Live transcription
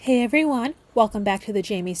Hey everyone, welcome back to the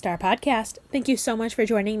Jamie Star Podcast. Thank you so much for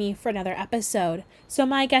joining me for another episode. So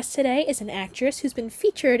my guest today is an actress who's been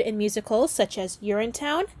featured in musicals such as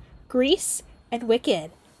Urinetown, Grease, and Wicked.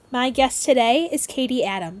 My guest today is Katie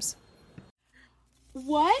Adams.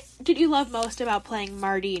 What did you love most about playing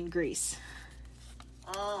Marty in Grease?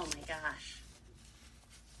 Oh my gosh.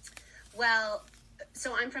 Well,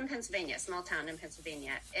 so I'm from Pennsylvania, small town in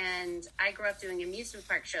Pennsylvania, and I grew up doing amusement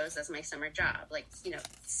park shows as my summer job. Like,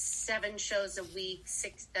 7 shows a week,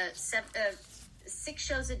 6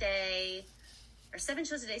 shows a day, or 7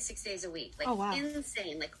 shows a day, 6 days a week. Like, oh, wow.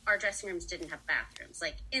 Insane. Like, our dressing rooms didn't have bathrooms.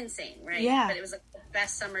 Like, insane, right? Yeah. But it was like the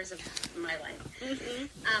best summers of my life.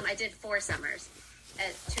 Mm-hmm. I did 4 summers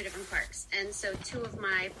at 2 different parks. And so 2 of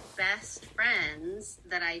my best friends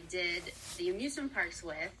that I did the amusement parks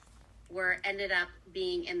with ended up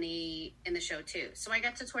being in the show too. So I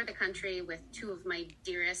got to tour the country with 2 of my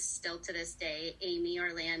dearest still to this day, Amy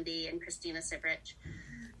Orlandi and Christina Sibrich.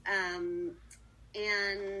 And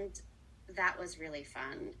that was really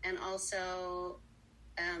fun. And also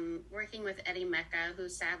working with Eddie Mecca, who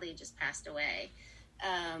sadly just passed away.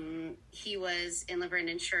 He was in Laverne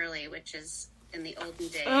and Shirley, which is in the olden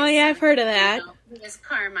days. Oh yeah, I've heard of that. He was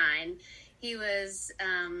Carmine. He was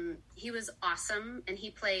awesome, and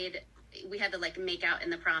we had to make out in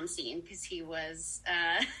the prom scene because he was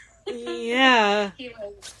yeah. He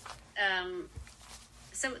was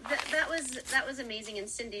so that was amazing. And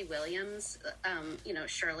Cindy Williams,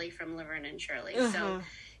 Shirley from Laverne and Shirley. Uh-huh. So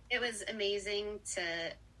it was amazing to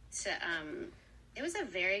it was a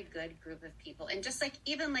very good group of people. And just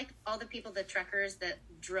even all the people, the truckers that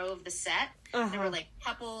drove the set, uh-huh. There were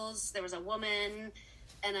couples, there was a woman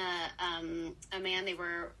and a man. They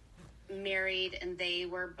were married, and they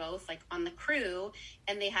were both on the crew,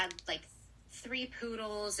 and they had 3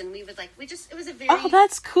 poodles, and we would it was a very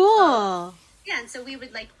that's cool. Yeah, and so we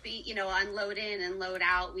would be unload in and load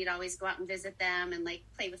out. We'd always go out and visit them and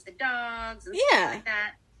play with the dogs and stuff like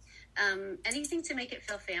that. Anything to make it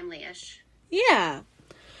feel family-ish. Yeah.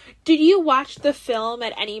 Did you watch the film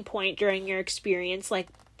at any point during your experience,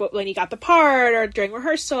 when you got the part, or during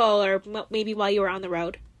rehearsal, or maybe while you were on the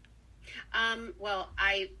road? Well,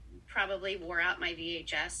 I probably wore out my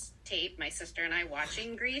VHS tape, my sister and I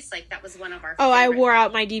watching Grease. That was one of our I wore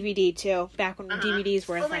out my DVD too, back when DVDs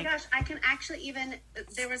were a thing. Oh my gosh, I can actually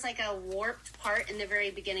there was a warped part in the very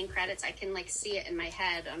beginning credits. I can see it in my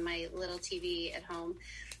head on my little TV at home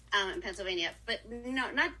in Pennsylvania. But no,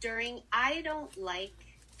 not during. I don't like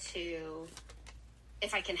to,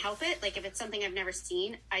 if I can help it, if it's something I've never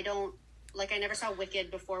seen, I don't, I never saw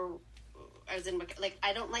Wicked before I was in Wicked.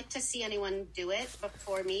 I don't like to see anyone do it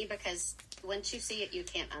before me, because once you see it, you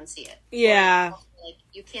can't unsee it. Yeah. Or,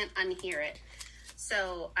 you can't unhear it.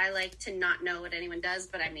 So I like to not know what anyone does,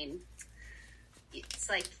 but I mean, it's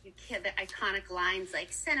you can't, the iconic lines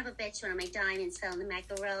son of a bitch, one of my diamonds fell in the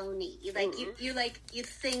macaroni. You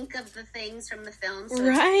think of the things from the film, so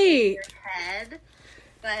right. It's in your head.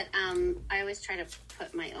 But I always try to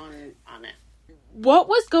put my own on it. What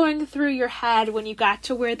was going through your head when you got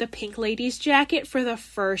to wear the Pink Lady's jacket for the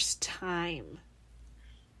first time?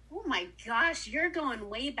 Oh my gosh, you're going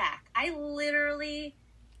way back. I literally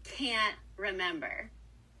can't remember.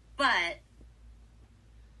 But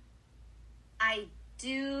I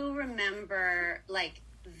do remember,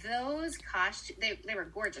 those costumes, they were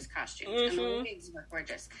gorgeous costumes, mm-hmm. and the wigs were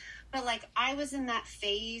gorgeous. But, I was in that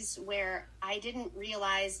phase where I didn't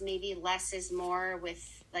realize maybe less is more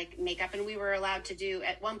with, makeup. And we were allowed to do,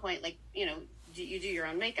 at one point, you do your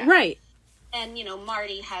own makeup. Right. And,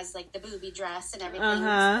 Marty has, the booby dress and everything.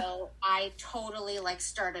 Uh-huh. So I totally,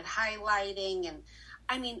 started highlighting. And,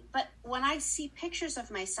 I mean, but when I see pictures of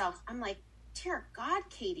myself, I'm like, dear God,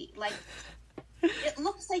 Katie, it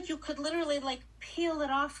looks like you could literally, peel it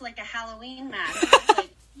off like a Halloween mask.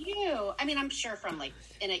 You. I mean, I'm sure from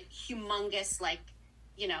in a humongous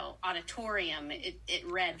auditorium, it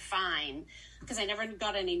read fine, because I never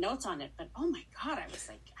got any notes on it. But oh my God, I was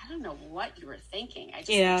I don't know what you were thinking. I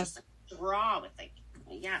just draw with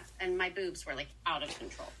and my boobs were out of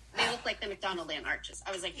control. They looked like the McDonald Land arches.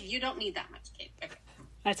 I was you don't need that much, Kate. Okay.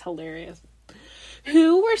 That's hilarious.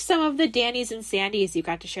 Who were some of the Dannys and Sandys you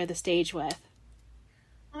got to share the stage with?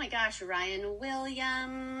 Oh my gosh, Ryan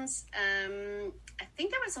Williams. I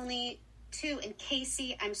think there was only 2. And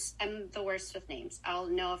Casey, I'm the worst with names. I'll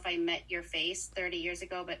know if I met your face 30 years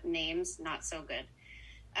ago, but names, not so good.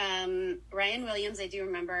 Ryan Williams, I do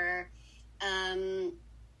remember,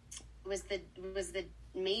 was the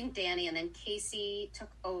main Danny, and then Casey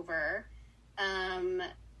took over.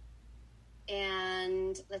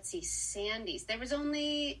 And let's see, Sandy's. There was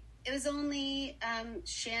only It was only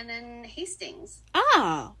Shannon Hastings.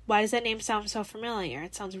 Oh, why does that name sound so familiar?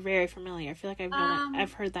 It sounds very familiar. I feel like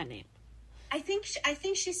I've heard that name. I think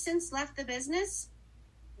she's since left the business,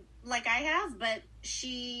 like I have, but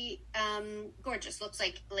she gorgeous, looks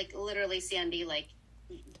like literally Sandy, like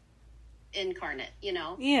incarnate, you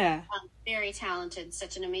know. Yeah. Very talented,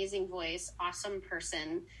 such an amazing voice, awesome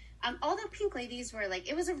person. All the Pink Ladies were like,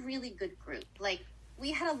 it was a really good group. Like,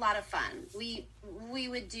 we had a lot of fun. We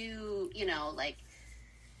would do, you know, like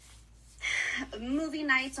movie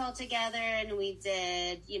nights all together, and we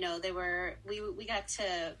did, you know, we got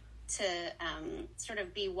to sort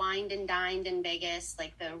of be wined and dined in Vegas.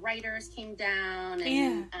 Like, the writers came down,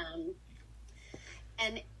 and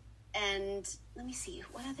and let me see,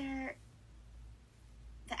 what other.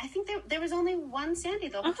 I think there was only one Sandy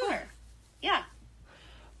the whole tour. Yeah.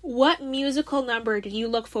 What musical number did you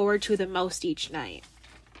look forward to the most each night?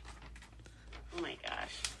 Oh my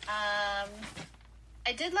gosh.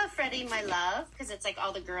 I did love Freddie My Love, because it's like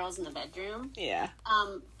all the girls in the bedroom. Yeah.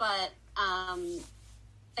 But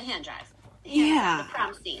the hand drive. Yeah.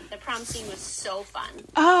 The prom scene was so fun.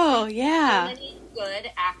 Oh, yeah. So many good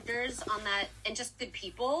actors on that, and just good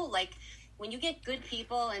people. Like, when you get good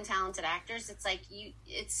people and talented actors, it's like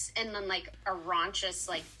and then like a raunchous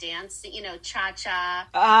like dance, you know, cha-cha.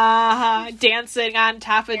 Dancing on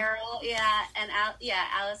top of Carol, and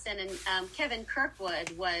Allison, and Kevin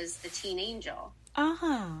Kirkwood was the teen angel.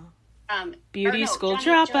 Beauty School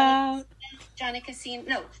Dropout. Johnny Casino.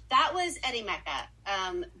 No, that was Eddie Mecca.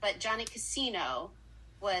 But Johnny Casino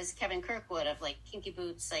was Kevin Kirkwood of like Kinky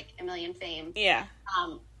Boots, like A Million fame. Yeah.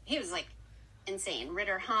 He was like insane.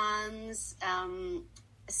 Ritter Hans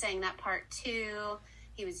sang that part too.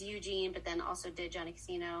 He was Eugene, but then also did Johnny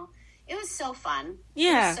Casino. It was so fun.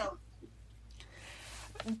 Yeah.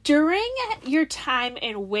 During your time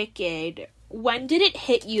in Wicked, when did it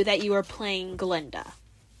hit you that you were playing Glinda?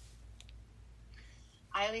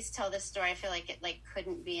 I always tell this story. I feel like it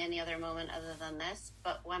couldn't be any other moment other than this.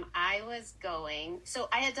 But when I was going, so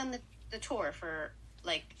I had done the tour for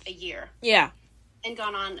like a year. Yeah. And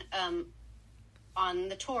gone on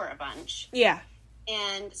the tour a bunch. Yeah.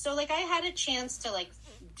 And so like I had a chance to like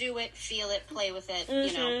do it, feel it, play with it,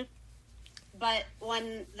 you know. But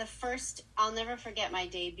when I'll never forget my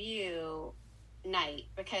debut night,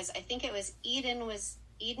 because I think it was Eden was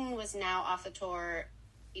now off the tour.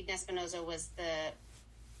 Eden Espinosa was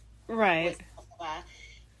right.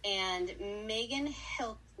 And Megan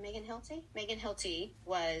Hilty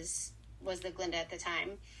was the Glinda at the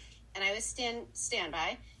time, and I was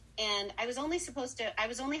standby. And I was only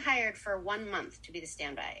hired for 1 month to be the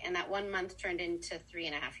standby. And that 1 month turned into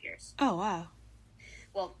 3.5 years. Oh, wow.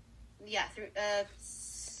 Well, yeah,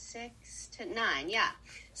 6 to 9, yeah.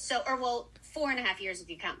 So, 4.5 years if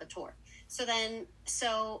you count the tour.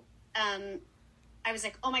 I was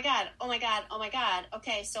like, oh my God.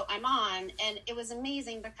 Okay, so I'm on. And it was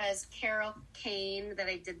amazing because Carol Kane, that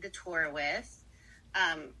I did the tour with,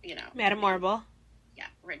 you know. Madame Marble. Yeah,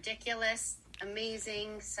 ridiculous.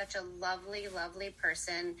 Amazing, such a lovely, lovely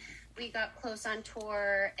person. We got close on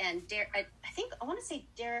tour, and I want to say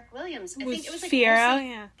Derek Williams. I think it was like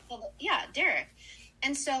Fiero, yeah, Derek.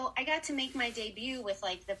 And so I got to make my debut with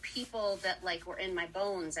like the people that like were in my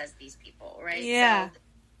bones as these people, right? Yeah. So,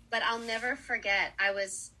 but I'll never forget.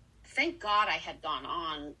 Thank God I had gone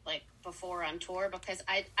on like before on tour, because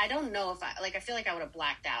I don't know if I feel like I would have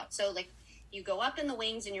blacked out. So like, you go up in the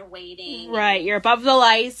wings and you're waiting. Right, you're above the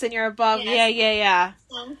lights and you're above... Yeah.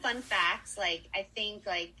 Some fun facts, like, I think,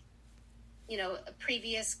 like, you know,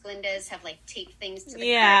 previous Glindas have, like, taped things to the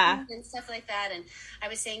curtains and stuff like that. And I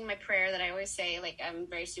was saying my prayer that I always say, like, I'm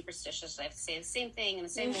very superstitious. So I have to say the same thing in the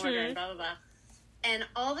same order and blah, blah, blah. And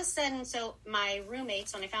all of a sudden, so my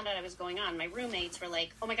roommates, when I found out I was going on, my roommates were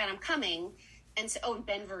like, oh, my God, I'm coming. And so,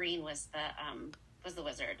 Ben Vereen was the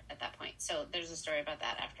wizard at that point. So there's a story about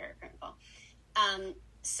that after Curtain Call.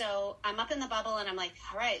 So I'm up in the bubble and I'm like,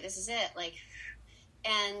 all right, this is it. Like,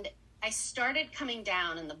 and I started coming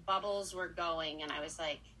down and the bubbles were going, and I was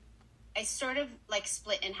like, I sort of like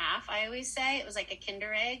split in half. I always say it was like a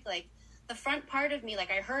Kinder egg. Like, the front part of me,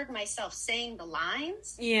 like, I heard myself saying the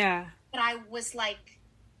lines. Yeah. But I was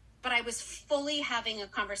fully having a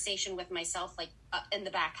conversation with myself, like, in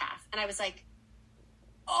the back half. And I was like,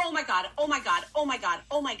 oh my God, oh my God, oh my God,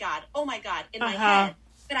 oh my God, oh my God, in my head.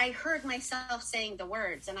 But I heard myself saying the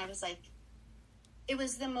words, and I was like, it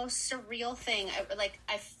was the most surreal thing.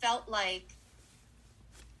 I felt like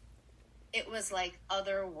it was like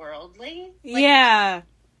otherworldly. Like, yeah.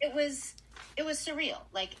 It was surreal.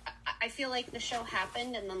 Like, I feel like the show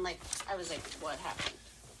happened, and then like I was like, what happened?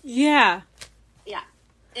 Yeah. Yeah.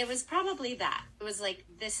 it was probably that. It was like,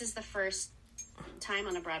 this is the first time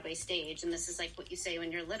on a Broadway stage, and this is like what you say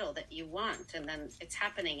when you're little that you want, and then it's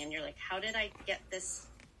happening, and you're like, how did I get this?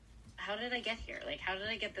 How did I get here? Like, how did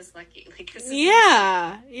I get this lucky? Like, this is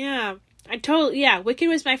Wicked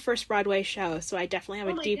was my first Broadway show, so I definitely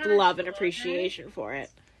have a deep love and appreciation for it.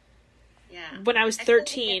 Yeah. When I was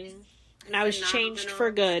 13, and I was changed for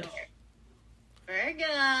good. For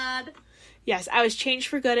good. Yes, I was changed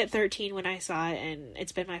for good at 13 when I saw it, and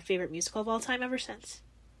it's been my favorite musical of all time ever since.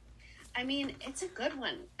 I mean, it's a good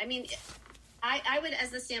one. I mean, I would, as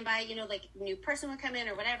the standby, you know, like, new person would come in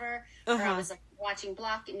or whatever, or I was, like, watching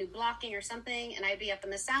new blocking or something, and I'd be up in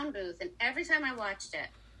the sound booth, and every time I watched it,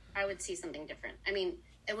 I would see something different. I mean,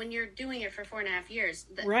 and when you're doing it for 4.5 years,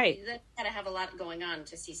 you gotta have a lot going on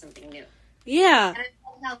to see something new. Yeah. And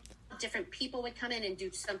I love how different people would come in and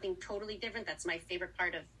do something totally different. That's my favorite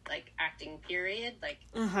part of, like, acting, period. Like,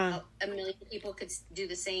 a million people could do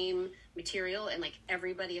the same material, and, like,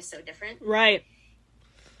 everybody is so different. Right.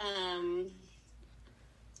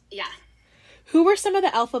 Yeah. Who were some of the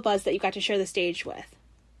Elphabas that you got to share the stage with?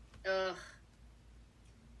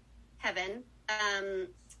 Heaven.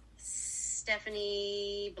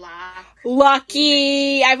 Stephanie Block.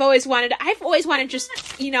 Lucky. I've always wanted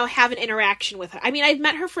just, you know, have an interaction with her. I mean, I've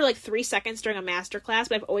met her for like 3 seconds during a master class,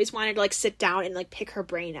 but I've always wanted to like sit down and like pick her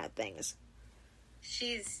brain at things.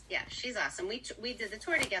 She's awesome. We did the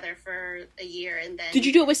tour together for a year, and then... Did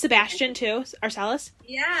you do it with Sebastian too, Arcellus?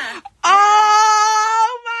 Yeah.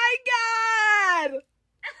 Oh my god!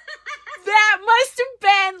 That must have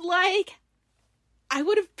been like, I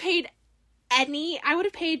would have paid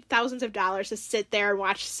thousands of dollars to sit there and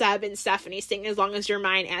watch Seb and Stephanie sing As Long As You're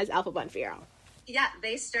Mine as Elphaba and Figaro. Yeah,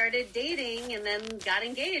 they started dating and then got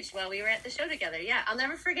engaged while we were at the show together. Yeah, I'll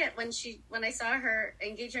never forget when I saw her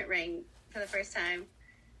engagement ring for the first time.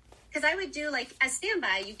 Because I would do, like, as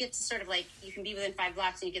standby, you get to sort of, like, you can be within 5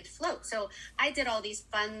 blocks and you get to float. So I did all these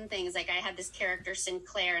fun things. Like, I had this character,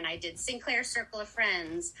 Sinclair, and I did Sinclair's Circle of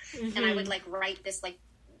Friends. Mm-hmm. And I would, like, write this, like,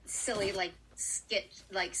 silly, like, skit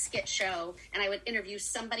show. And I would interview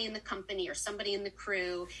somebody in the company or somebody in the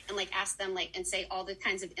crew and, like, ask them, like, and say all the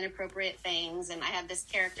kinds of inappropriate things. And I had this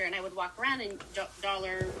character, and I would walk around in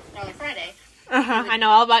Dollar Friday. I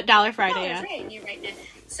know all about Dollar Friday, yeah. Right, and you're right now.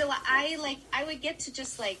 So I would get to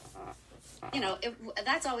just, like, you know,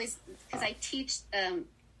 that's always, because I teach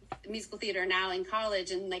musical theater now in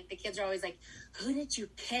college, and, like, the kids are always like, who did you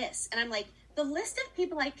kiss? And I'm like, the list of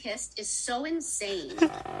people I kissed is so insane.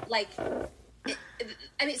 Like,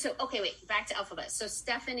 so, okay, wait, back to Elphaba. So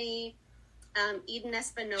Stephanie, Eden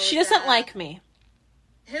Espinosa. She doesn't like me.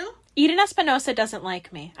 Who? Eden Espinosa doesn't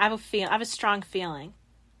like me. I have a strong feeling.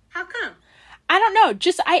 How come? I don't know.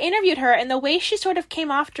 Just, I interviewed her, and the way she sort of came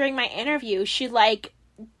off during my interview, she, like,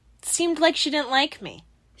 seemed like she didn't like me.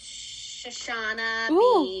 Shoshana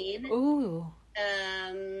Bean. Ooh.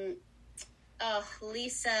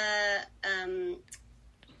 Lisa,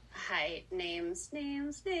 hi, names.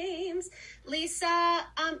 Lisa,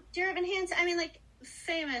 Dear Evan Hansen, I mean, like,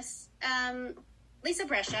 famous. Lisa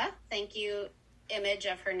Brescia, thank you, image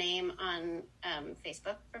of her name on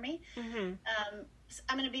Facebook for me. Mm-hmm.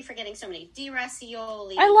 I'm going to be forgetting so many. Dee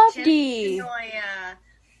Racioli. I love Dee.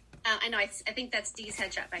 I know. I think that's Dee's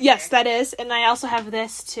headshot back Yes, there. that is. And I also have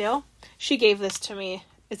this, too. She gave this to me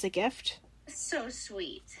as a gift. So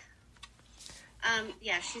sweet.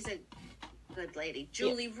 Yeah, she's a good lady.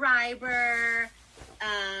 Julie Reiber.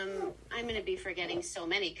 I'm going to be forgetting so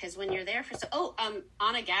many, because when you're there for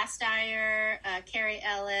Anna Gasteyer, Carrie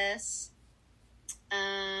Ellis,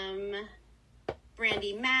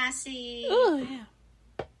 Brandy Massey. Oh, yeah.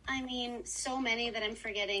 I mean, so many that I'm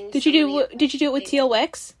forgetting. Did you do it with Teal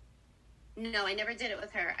Wicks? No, I never did it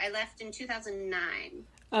with her. I left in 2009.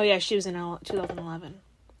 Oh, yeah, she was in 2011.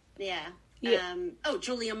 Yeah.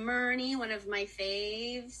 Julia Murney, one of my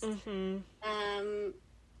faves. Mm-hmm.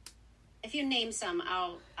 If you name some,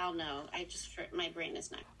 I'll know. My brain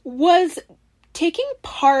is not. Was taking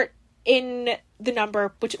part in the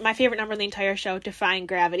number, which my favorite number in the entire show, Defying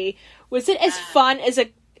Gravity, was it as fun as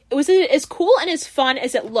was it as cool and as fun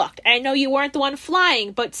as it looked? I know you weren't the one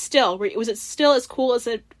flying, but still, was it still as cool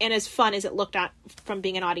and as fun as it looked from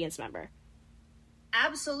being an audience member?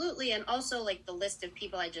 Absolutely. And also, like, the list of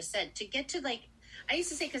people I just said, to get to, like, I used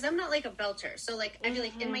to say, because I'm not, like, a belter, so, like, I'd be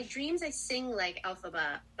like, in my dreams I sing like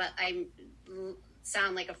Elphaba, but I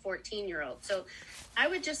sound like a 14-year-old. So I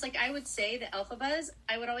would just, like, I would say the Elphabas,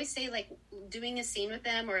 I would always say, like, doing a scene with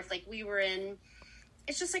them, or if, like, we were in,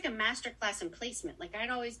 it's just like a master class in placement. Like, I'd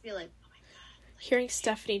always be like, oh my God. Like, hearing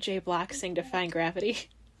Stephanie J. Block sing Defying Gravity,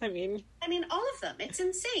 I mean, all of them. It's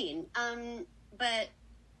insane. But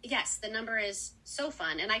yes, the number is so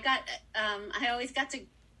fun. And I always got to,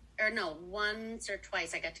 or no, once or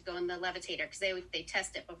twice I got to go in the levitator because they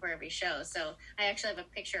test it before every show. So I actually have a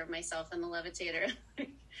picture of myself in the levitator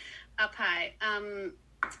up high.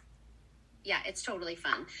 Yeah, it's totally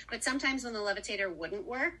fun. But sometimes when the levitator wouldn't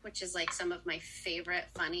work, which is like some of my favorite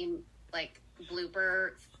funny like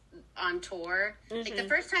blooper on tour. Like the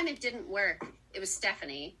first time it didn't work, it was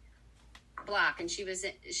Stephanie Block, and she was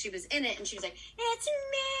in it, and she was like, "It's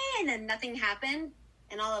me," and nothing happened,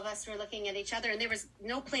 and all of us were looking at each other, and there was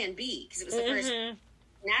no plan B because it was the first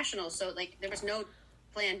national, so like there was no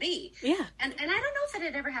plan B. Yeah, and I don't know if it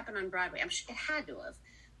had ever happened on Broadway. I'm sure it had to have,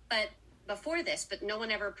 but before this, but no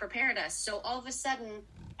one ever prepared us. So all of a sudden,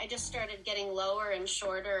 I just started getting lower and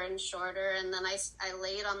shorter, and then I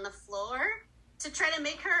laid on the floor to try to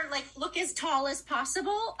make her like look as tall as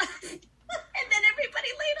possible. And then everybody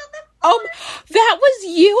laid on the floor. Oh, that was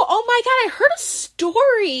you? Oh my God, I heard a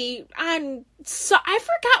story so I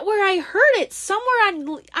forgot where I heard it, somewhere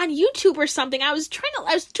on YouTube or something. I was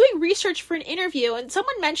doing research for an interview, and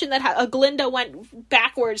someone mentioned that how Glinda went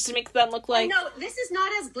backwards to make them look like... Oh, no, this is not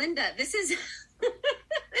as Glinda. This is...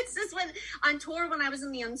 this is when on tour when I was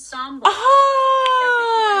in the ensemble.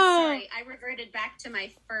 Oh! Sorry, I reverted back to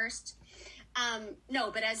my first...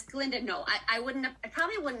 no, but as Glinda, no, I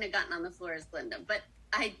probably wouldn't have gotten on the floor as Glinda, but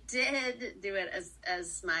I did do it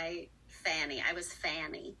as my Fanny. I was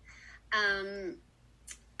Fanny.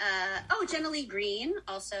 Jenna Lee Green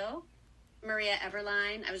also, Maria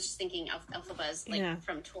Everline. I was just thinking Elphabas,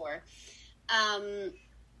 from tour.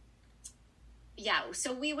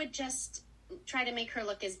 So we would just try to make her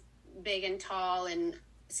look as big and tall and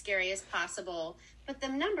scary as possible. But the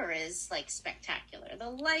number is like spectacular. The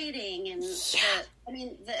lighting and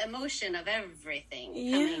the emotion of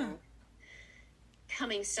everything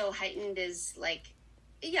coming so heightened is like,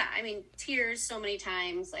 tears so many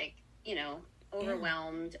times, like,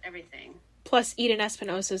 overwhelmed, everything. Plus Eden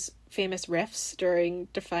Espinosa's famous riffs during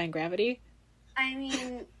Defying Gravity.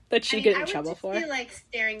 That she'd get in trouble for. I would be like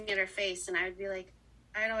staring at her face, and I would be like,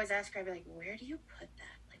 I'd always ask her, I'd be like, where do you put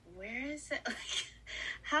that? Like, where is it? Like,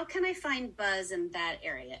 how can I find buzz in that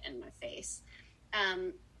area in my face?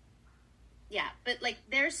 But like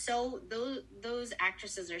those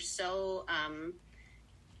actresses are so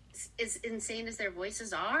as insane as their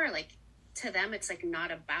voices are, like to them it's like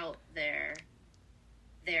not about their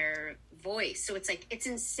voice. So it's like it's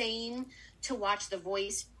insane to watch the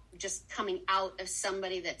voice just coming out of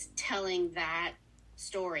somebody that's telling that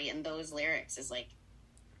story, and those lyrics is like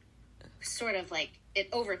sort of like it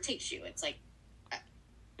overtakes you. It's like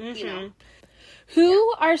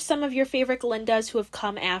Who are some of your favorite Glindas who have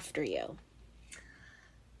come after you?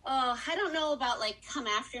 Oh, I don't know about like come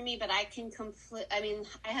after me, but I can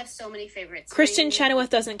I have so many favorites. Kristen Chenoweth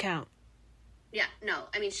doesn't count. Yeah, no.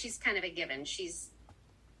 She's kind of a given. She's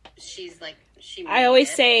like she. I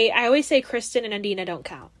always say Kristen and Adina don't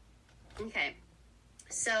count. Okay,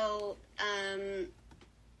 so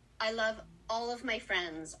I love all of my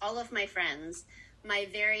friends. My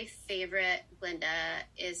very favorite Glinda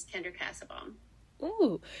is Kendra Casabon.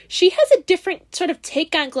 Ooh, she has a different sort of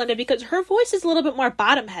take on Glinda because her voice is a little bit more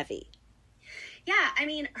bottom heavy. Yeah,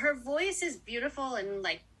 her voice is beautiful and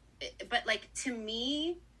like, but like to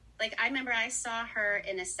me, like I remember I saw her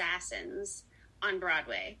in Assassins on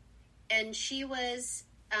Broadway, and she was,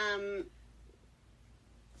 I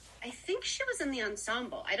think she was in the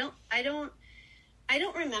ensemble. I don't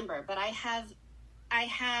remember, but I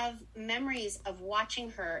have memories of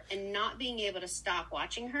watching her and not being able to stop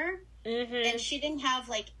watching her. Mm-hmm. And she didn't have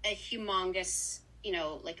like a humongous,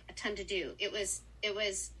 like a ton to do. It was,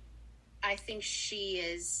 I think she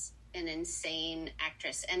is an insane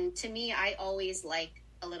actress. And to me, I always like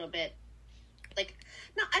a little bit like,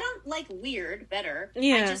 no, I don't like weird better.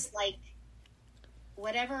 Yeah. I just like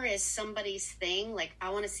whatever is somebody's thing. Like I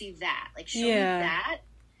want to see that, like show me that.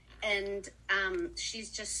 And, she's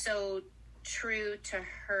just so true to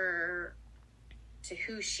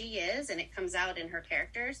who she is, and it comes out in her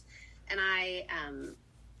characters. And I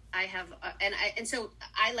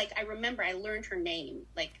remember I learned her name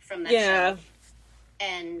like from that show.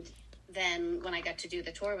 And then when I got to do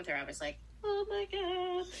the tour with her, I was like, oh my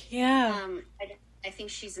God. Yeah. I think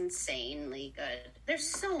she's insanely good. There's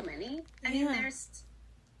so many. I mean,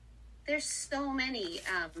 there's so many.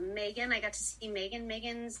 Megan, I got to see Megan.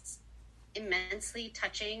 Megan's immensely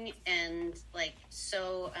touching and like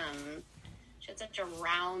so she had such a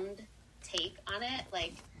round take on it,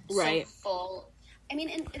 like so full. And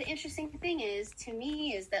the interesting thing is to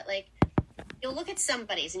me is that like you'll look at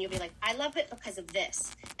somebody's and you'll be like, I love it because of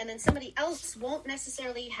this, and then somebody else won't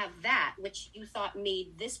necessarily have that which you thought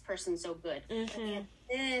made this person so good. Mm-hmm. But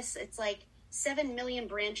this. It's like 7 million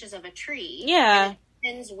branches of a tree. Yeah. And it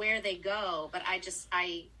depends where they go, but I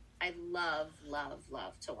love, love,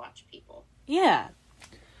 love to watch people. Yeah.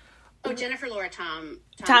 Oh, Jennifer Laura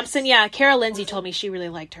Thompson, yeah. Kara Lindsay told me she really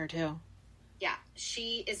liked her, too. Yeah,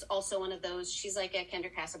 she is also one of those. She's like a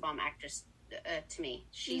Kendra Casabom actress to me.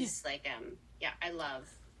 She's like, I love.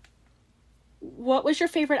 What was your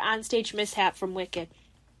favorite onstage mishap from Wicked?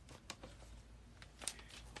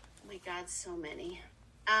 Oh my God, so many.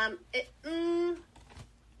 Oh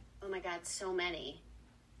my God, so many.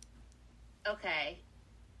 Okay.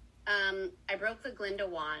 I broke the Glinda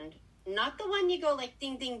wand. Not the one you go like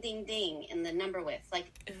ding, ding, ding, ding in the number with. Like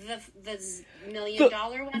the $1 million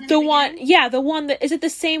one. The one, yeah, the one that, is it the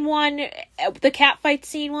same one, the cat fight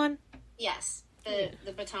scene one? Yes, the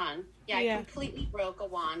baton. Yeah, I completely broke a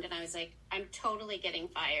wand and I was like, I'm totally getting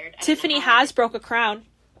fired. Tiffany Haas broke a crown.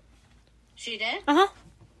 She did? Uh-huh.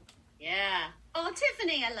 Yeah. Oh,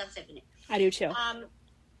 Tiffany. I love Tiffany. I do too.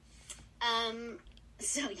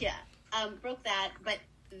 So yeah, broke that, but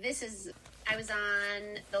I was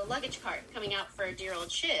on the luggage cart coming out for Dear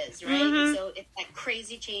Old Shiz, right? Mm-hmm. So it's that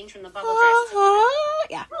crazy change from the bubble dress.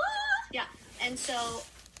 Yeah. Yeah. And so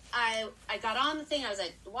I got on the thing, I was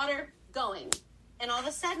like, water, going. And all of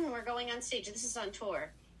a sudden we're going on stage. This is on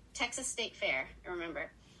tour. Texas State Fair, I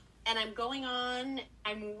remember. And I'm going on,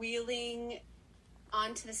 I'm wheeling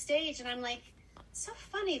onto the stage, and I'm like, so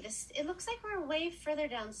funny, it looks like we're way further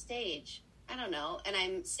down stage. I don't know. And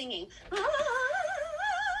I'm singing.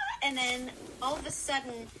 And then all of a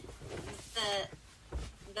sudden,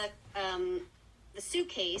 the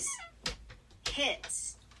suitcase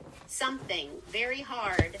hits something very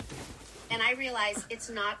hard, and I realize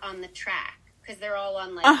it's not on the track because they're all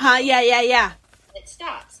on like. Yeah. It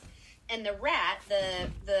stops, and the rat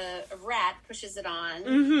pushes it on.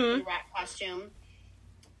 Mm-hmm. The rat costume.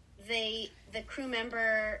 The crew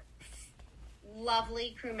member,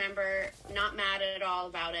 lovely crew member, not mad at all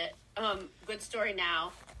about it. Good story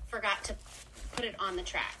now. Forgot to put it on the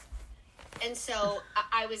track. And so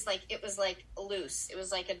I was like, it was like loose. It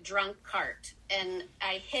was like a drunk cart. And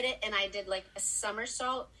I hit it and I did like a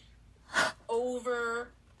somersault over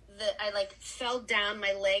I like fell down.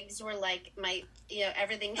 My legs were like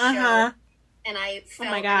everything showed. Uh-huh. And I fell,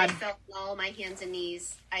 oh my God. I fell on all my hands and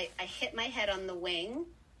knees. I hit my head on the wing,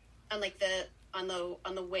 on like on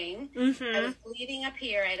the wing. Mm-hmm. I was bleeding up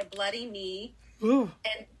here. I had a bloody knee. Ooh.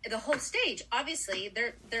 And the whole stage, obviously,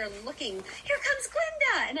 they're looking, here comes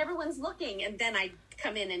Glinda, and everyone's looking, and then I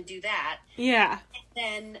come in and do that. Yeah.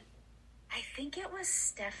 And then I think it was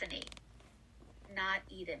Stephanie, not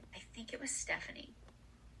Eden. I think it was Stephanie.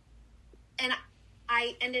 And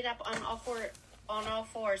I ended up on all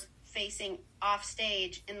fours facing off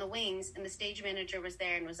stage in the wings, and the stage manager was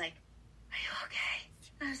there and was like, are you okay?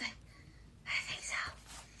 And I was like, I think so.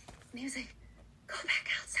 And he was like, go back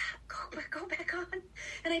outside. Go back on.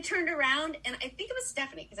 And I turned around, and I think it was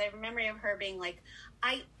Stephanie, because I remember of her being like,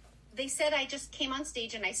 they said I just came on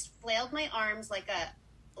stage and I flailed my arms like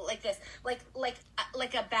this, like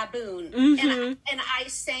a baboon. Mm-hmm. And I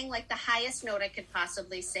sang like the highest note I could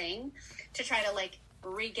possibly sing to try to like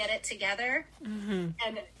re-get it together. Mm-hmm.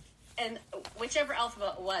 And whichever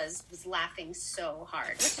alphabet it was laughing so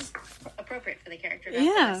hard, which is appropriate for the character.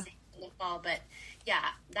 Yeah. In the fall, but yeah,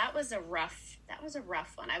 that was a rough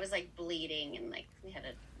one. I was like bleeding and like we had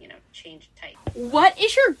to, change tight. What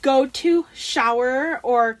is your go-to shower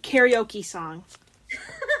or karaoke song?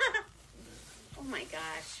 Oh my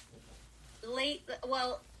gosh.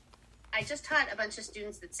 Well, I just taught a bunch of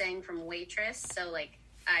students that sang from Waitress, so like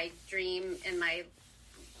I dream in my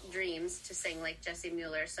dreams to sing like Jessie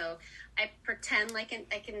Mueller, so I pretend like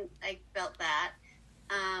I felt that.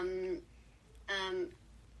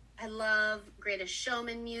 I love Greatest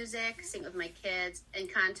Showman music, sing with my kids,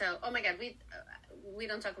 Encanto. Oh my God, we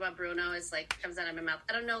don't talk about Bruno. It's like comes out of my mouth.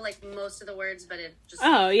 I don't know like most of the words, but it just.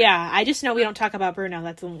 Oh yeah, I just know we don't talk about Bruno.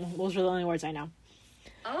 Those are the only words I know.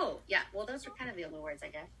 Oh yeah, well those are kind of the only words I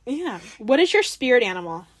guess. Yeah. What is your spirit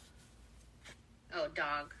animal? Oh,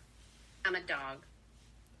 dog. I'm a dog.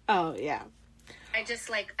 Oh yeah. I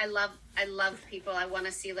just like I love people. I want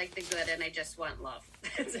to see like the good, and I just want love.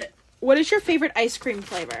 That's it. What is your favorite ice cream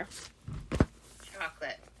flavor?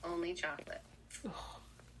 Chocolate. Only chocolate.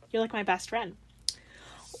 You're like my best friend.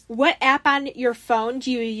 What app on your phone do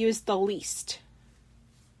you use the least?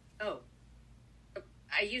 Oh.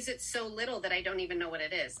 I use it so little that I don't even know what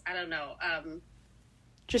it is. I don't know.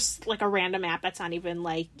 Just like a random app that's not even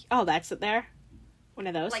like, oh, that's it there? One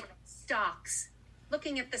of those? Like stocks.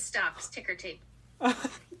 Looking at the stocks, ticker tape.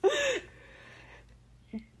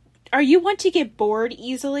 Are you one to get bored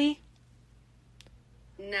easily?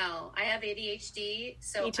 No, I have ADHD,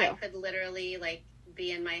 so Me too. I could literally like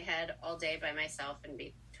be in my head all day by myself and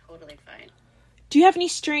be totally fine. Do you have any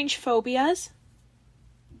strange phobias?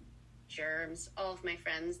 Germs. All of my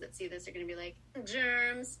friends that see this are going to be like,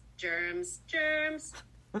 germs, germs, germs.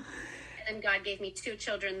 And then God gave me 2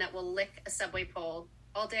 children that will lick a subway pole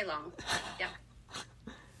all day long. Yeah.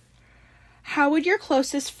 How would your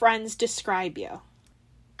closest friends describe you?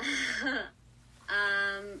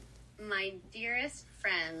 My dearest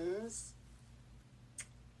friends,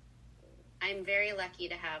 I'm very lucky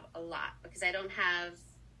to have a lot because I don't have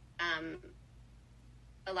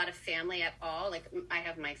a lot of family at all. Like, I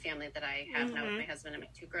have my family that I have now with my husband and my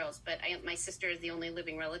 2 girls, but my sister is the only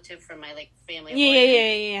living relative from my like family.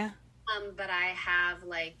 Yeah. But I have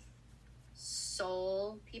like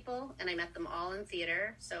soul people, and I met them all in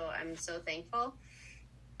theater, so I'm so thankful.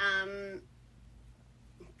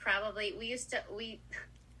 Probably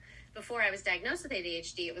before I was diagnosed with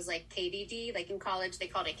ADHD, it was like KDD. Like in college, they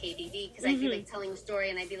called it KDD because I'd be like telling a story,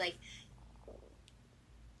 and I'd be like,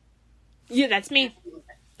 "Yeah, that's me.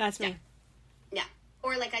 That's me." Yeah.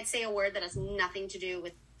 Or like I'd say a word that has nothing to do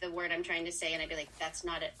with the word I'm trying to say, and I'd be like, "That's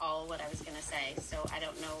not at all what I was going to say." So I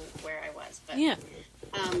don't know where I was, but yeah.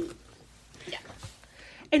 Yeah.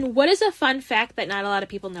 And what is a fun fact that not a lot of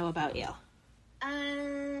people know about you?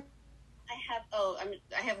 I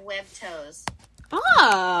have webbed toes.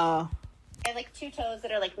 Oh. I have like 2 toes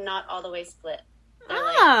that are like not all the way split.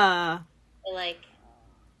 They're like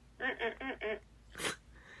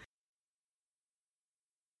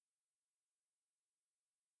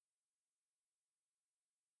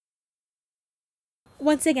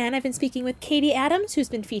Once again, I've been speaking with Katie Adams, who's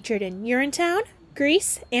been featured in Urinetown,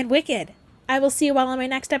 Grease, and Wicked. I will see you all on my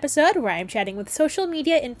next episode, where I'm chatting with social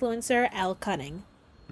media influencer Elle Cunning.